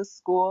someone at the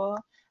school.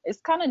 It's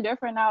kind of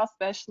different now,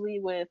 especially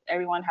with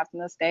everyone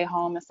having to stay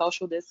home and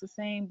social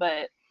distancing.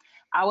 But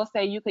I would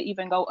say you could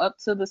even go up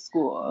to the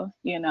school,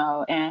 you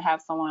know, and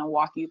have someone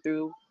walk you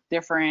through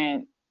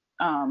different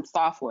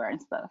software and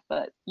stuff.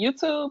 But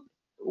YouTube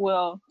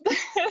will.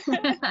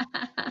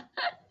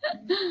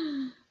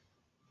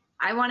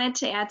 I wanted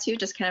to add to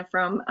just kind of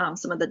from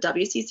some of the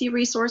WCC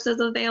resources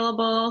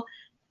available.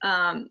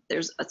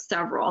 There's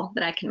several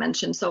that I can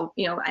mention. So,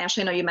 you know,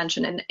 Ashley, I know you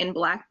mentioned in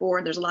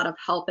Blackboard, there's a lot of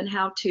help and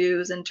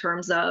how-tos in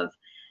terms of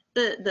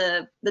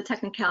the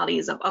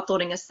technicalities of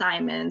uploading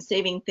assignments,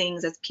 saving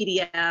things as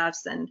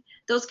PDFs, and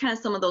those kind of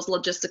some of those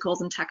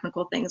logisticals and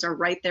technical things are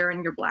right there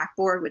in your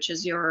Blackboard, which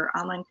is your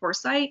online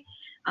course site.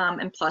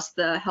 and plus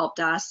the help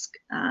desk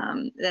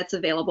that's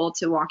available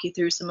to walk you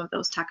through some of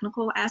those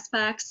technical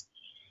aspects.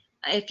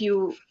 If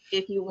you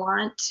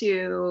want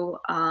to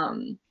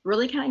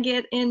really kind of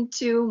get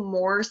into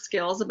more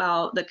skills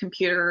about the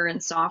computer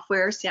and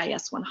software,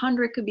 CIS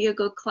 100 could be a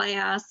good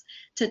class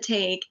to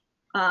take.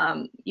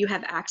 You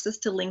have access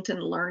to LinkedIn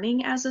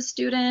Learning as a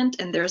student,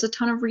 and there's a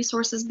ton of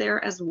resources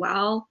there as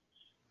well.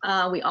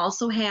 We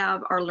also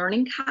have our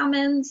Learning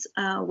Commons,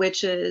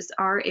 which is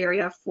our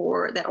area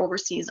that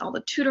oversees all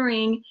the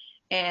tutoring,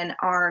 and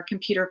our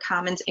Computer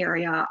Commons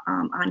area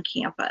on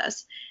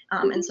campus.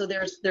 And so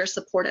there's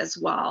support as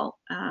well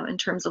in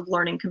terms of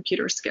learning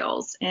computer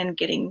skills and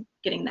getting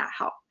that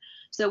help.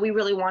 So we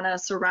really want to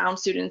surround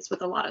students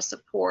with a lot of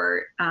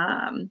support,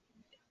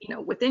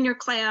 within your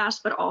class,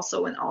 but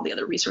also in all the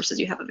other resources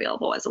you have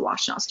available as a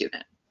Washtenaw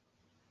student.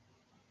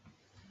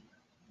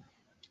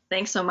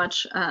 Thanks so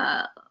much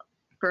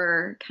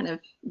for kind of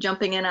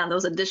jumping in on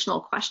those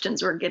additional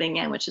questions we're getting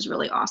in, which is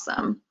really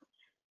awesome.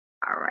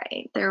 All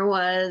right, there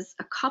was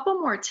a couple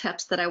more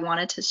tips that I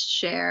wanted to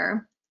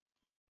share.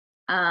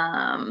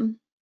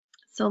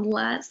 So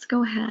let's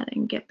go ahead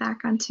and get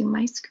back onto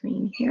my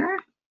screen here.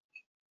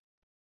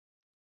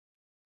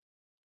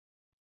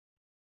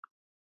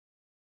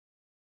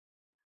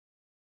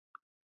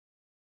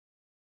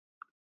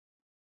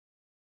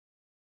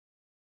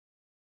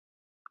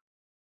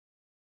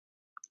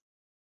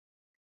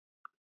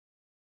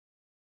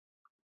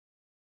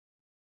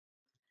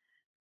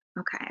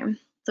 Okay,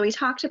 so we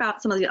talked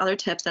about some of the other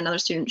tips that another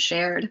student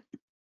shared.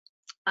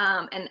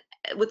 And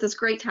with this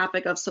great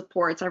topic of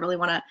supports, I really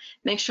want to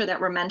make sure that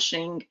we're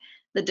mentioning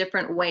the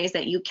different ways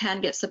that you can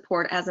get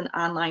support as an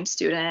online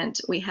student.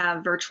 We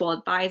have virtual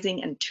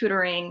advising and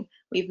tutoring.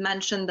 We've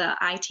mentioned the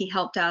IT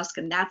help desk,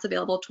 and that's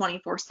available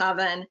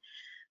 24/7.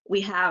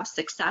 We have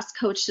success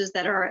coaches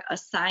that are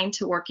assigned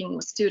to working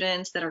with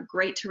students that are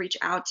great to reach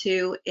out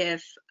to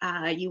if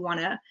you want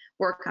to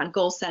work on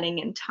goal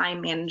setting and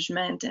time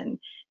management and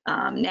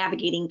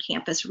navigating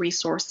campus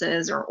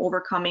resources or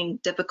overcoming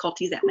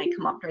difficulties that may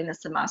come up during the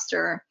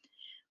semester.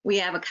 We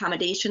have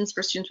accommodations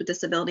for students with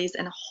disabilities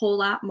and a whole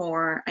lot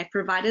more. I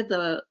provided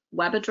the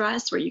web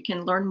address where you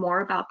can learn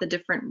more about the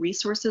different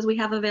resources we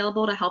have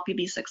available to help you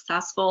be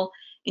successful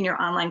in your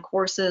online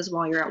courses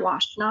while you're at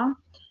Washtenaw.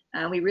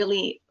 We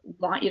really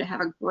want you to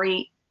have a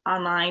great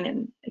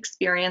online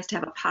experience, to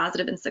have a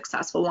positive and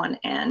successful one,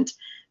 and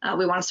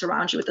we want to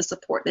surround you with the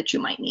support that you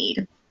might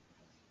need.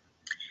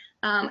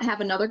 I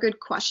have another good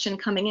question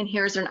coming in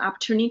here. Is there an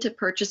opportunity to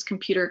purchase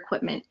computer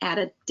equipment at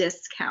a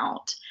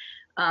discount?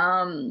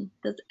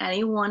 Does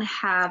anyone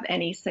have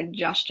any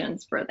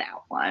suggestions for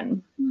that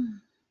one?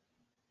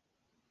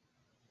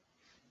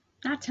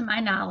 Not to my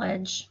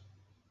knowledge.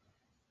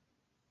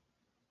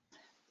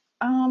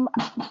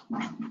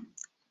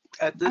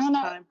 At this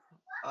time,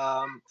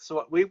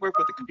 so we work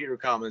with the Computer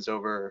Commons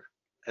over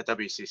at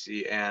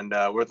WCC, and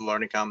we're the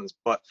Learning Commons.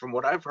 But from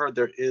what I've heard,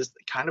 there is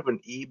kind of an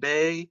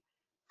eBay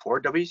for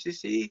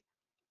WCC,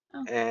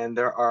 and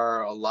there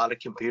are a lot of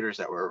computers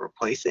that we're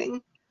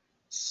replacing.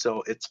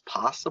 So it's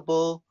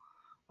possible.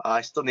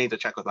 I still need to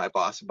check with my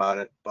boss about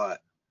it,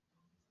 but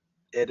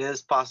it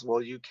is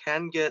possible. You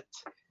can get,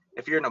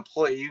 if you're an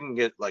employee, you can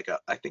get like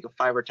I think a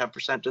 5 or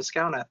 10%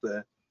 discount at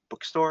the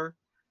bookstore,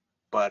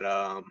 but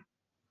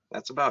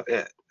that's about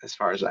it as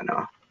far as I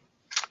know.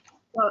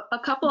 Well, a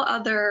couple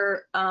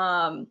other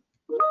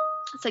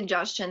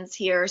suggestions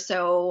here.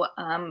 So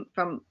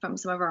from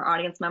some of our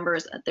audience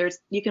members,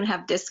 you can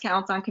have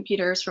discounts on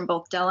computers from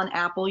both Dell and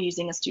Apple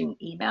using a student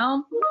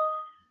email.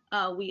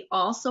 We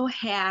also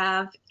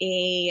have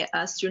a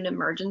student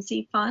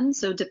emergency fund.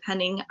 So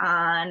depending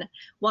on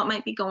what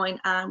might be going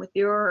on with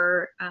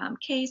your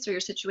case or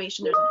your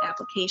situation, there's an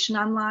application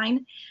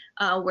online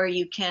where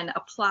you can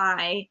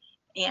apply,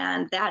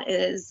 and that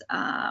is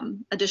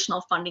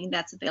additional funding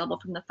that's available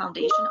from the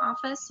foundation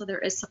office. So there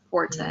is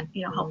support to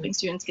helping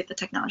students get the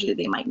technology that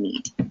they might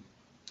need.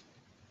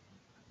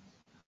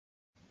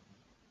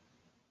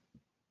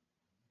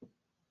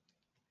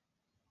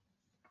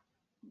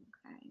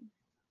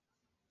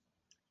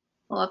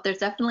 Well, if there's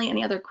definitely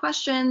any other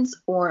questions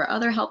or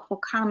other helpful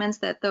comments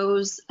that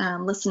those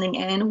listening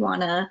in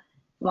want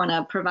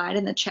to provide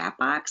in the chat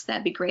box,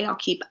 that'd be great. I'll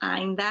keep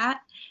eyeing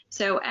that.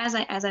 So as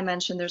I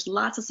mentioned, there's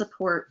lots of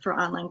support for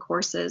online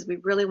courses. We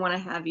really want to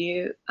have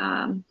you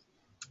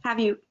have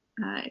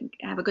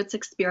a good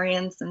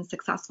experience and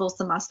successful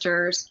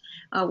semesters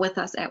with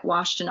us at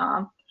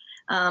Washtenaw.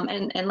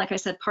 And like I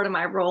said, part of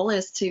my role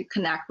is to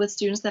connect with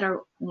students that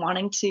are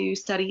wanting to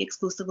study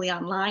exclusively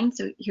online.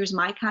 So here's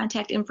my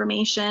contact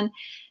information.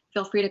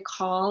 Feel free to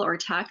call or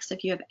text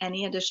if you have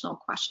any additional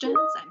questions.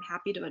 I'm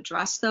happy to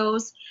address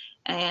those.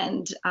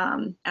 And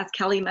as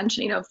Kelly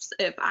mentioned,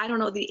 if I don't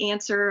know the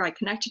answer, I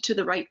connect you to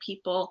the right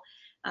people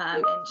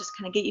and just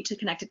kind of get you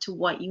connected to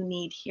what you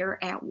need here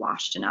at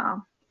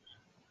Washtenaw.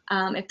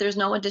 If there's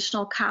no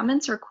additional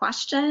comments or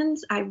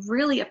questions, I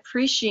really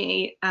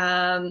appreciate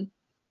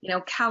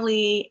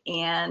Kelly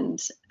and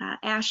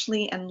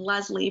Ashley and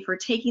Leslie for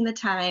taking the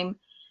time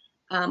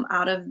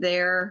out of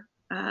their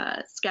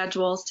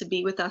schedules to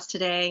be with us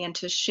today and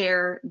to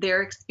share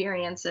their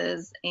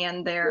experiences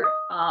and their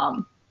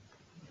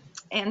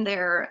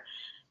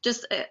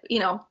just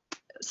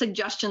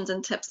suggestions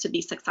and tips to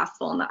be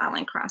successful in the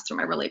online classroom.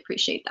 I really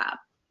appreciate that.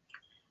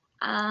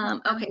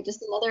 Okay,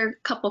 just another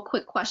couple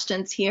quick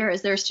questions here.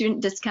 Is there a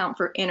student discount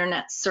for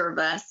internet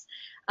service?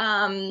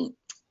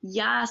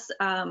 Yes,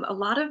 a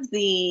lot of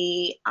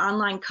the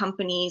online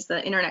companies,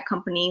 the internet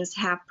companies,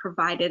 have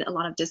provided a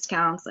lot of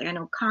discounts. Like I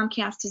know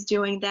Comcast is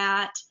doing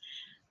that.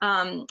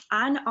 On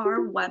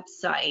our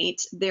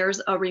website,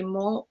 there's a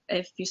remote,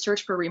 if you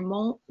search for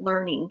remote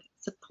learning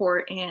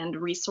support and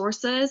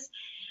resources,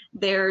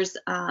 there's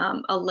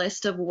a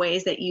list of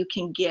ways that you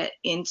can get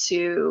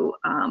into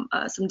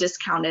some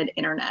discounted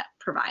internet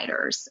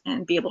providers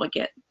and be able to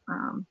get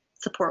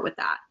support with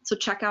that. So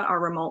check out our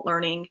remote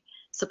learning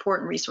support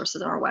and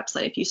resources on our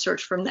website. If you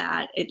search from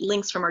that, it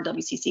links from our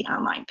WCC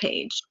online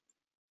page.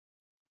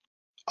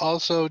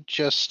 Also,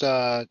 just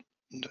to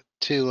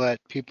let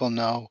people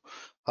know,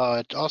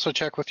 also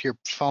check with your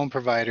phone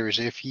providers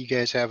if you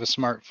guys have a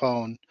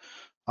smartphone.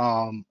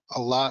 A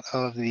lot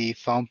of the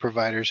phone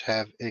providers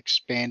have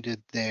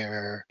expanded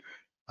their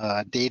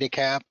data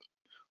cap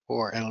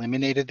or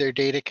eliminated their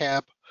data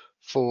cap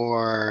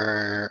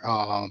for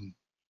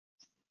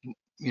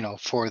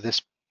for this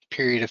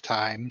period of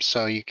time,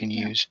 so you can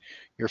use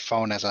your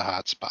phone as a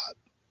hotspot.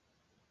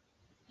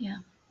 Yeah.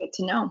 Good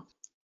to know.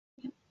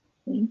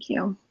 Thank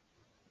you.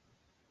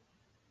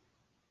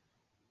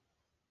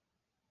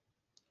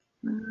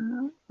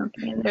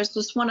 Okay, and there's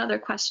just one other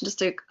question, just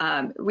to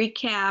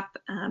recap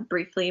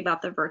briefly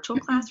about the virtual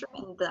classroom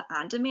and the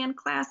on-demand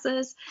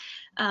classes.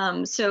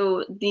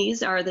 So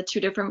these are the two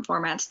different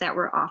formats that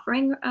we're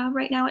offering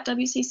right now at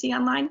WCC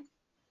Online.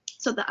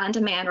 So the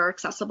on-demand are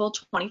accessible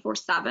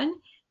 24/7.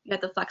 You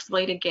have the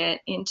flexibility to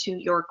get into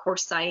your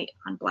course site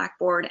on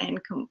Blackboard and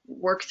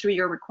work through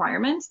your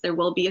requirements. There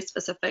will be a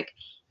specific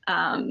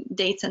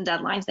dates and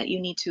deadlines that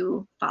you need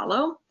to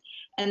follow.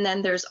 And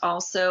then there's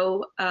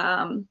also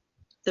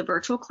the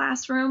virtual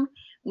classroom,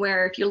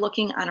 where if you're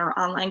looking on our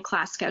online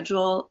class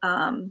schedule,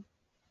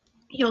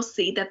 you'll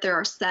see that there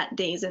are set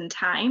days and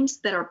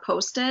times that are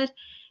posted.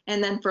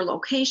 And then for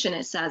location,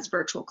 it says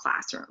virtual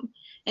classroom.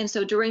 And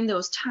so during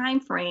those time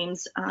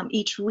frames,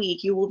 each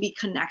week, you will be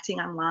connecting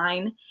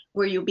online,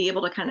 where you'll be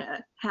able to kind of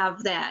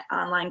have that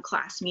online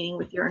class meeting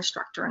with your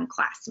instructor and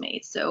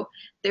classmates. So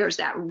there's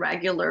that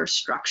regular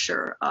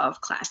structure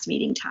of class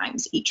meeting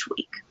times each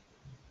week.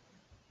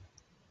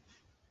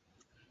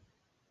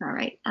 All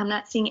right, I'm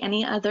not seeing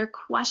any other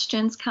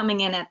questions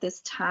coming in at this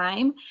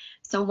time.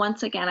 So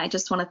once again, I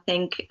just want to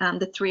thank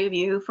the three of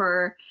you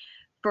for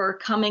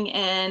coming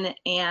in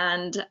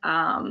and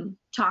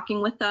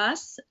talking with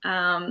us.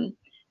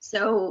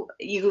 So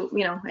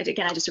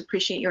again, I just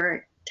appreciate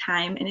your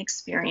time and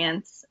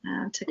experience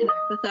to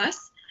connect with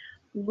us.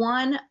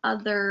 One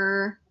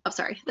other,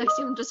 sorry,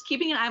 I'm just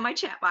keeping an eye on my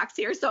chat box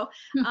here. So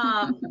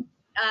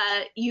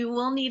you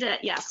will need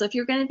it. Yeah, so if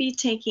you're going to be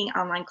taking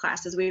online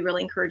classes, we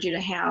really encourage you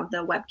to have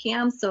the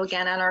webcam. So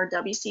again, on our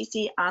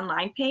WCC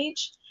online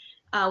page,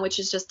 which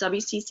is just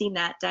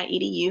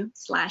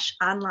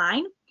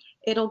wccnet.edu/online,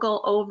 it'll go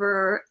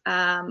over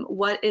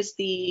what is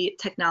the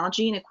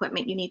technology and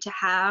equipment you need to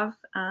have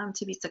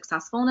to be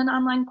successful in an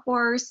online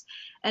course.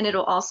 And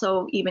it'll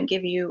also even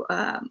give you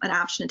an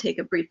option to take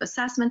a brief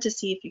assessment to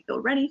see if you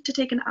feel ready to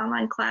take an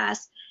online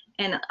class.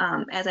 And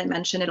as I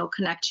mentioned, it'll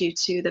connect you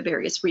to the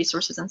various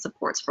resources and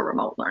supports for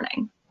remote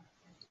learning.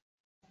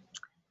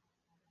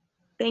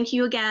 Thank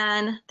you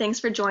again. Thanks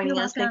for joining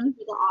us. Thank you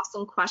for the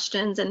awesome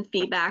questions and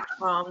feedback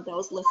from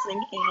those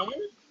listening in.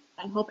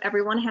 I hope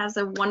everyone has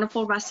a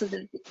wonderful rest of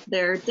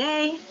their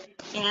day.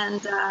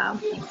 And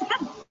thanks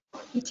again.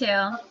 You too.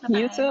 Bye-bye.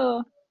 You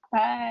too.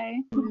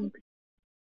 Bye.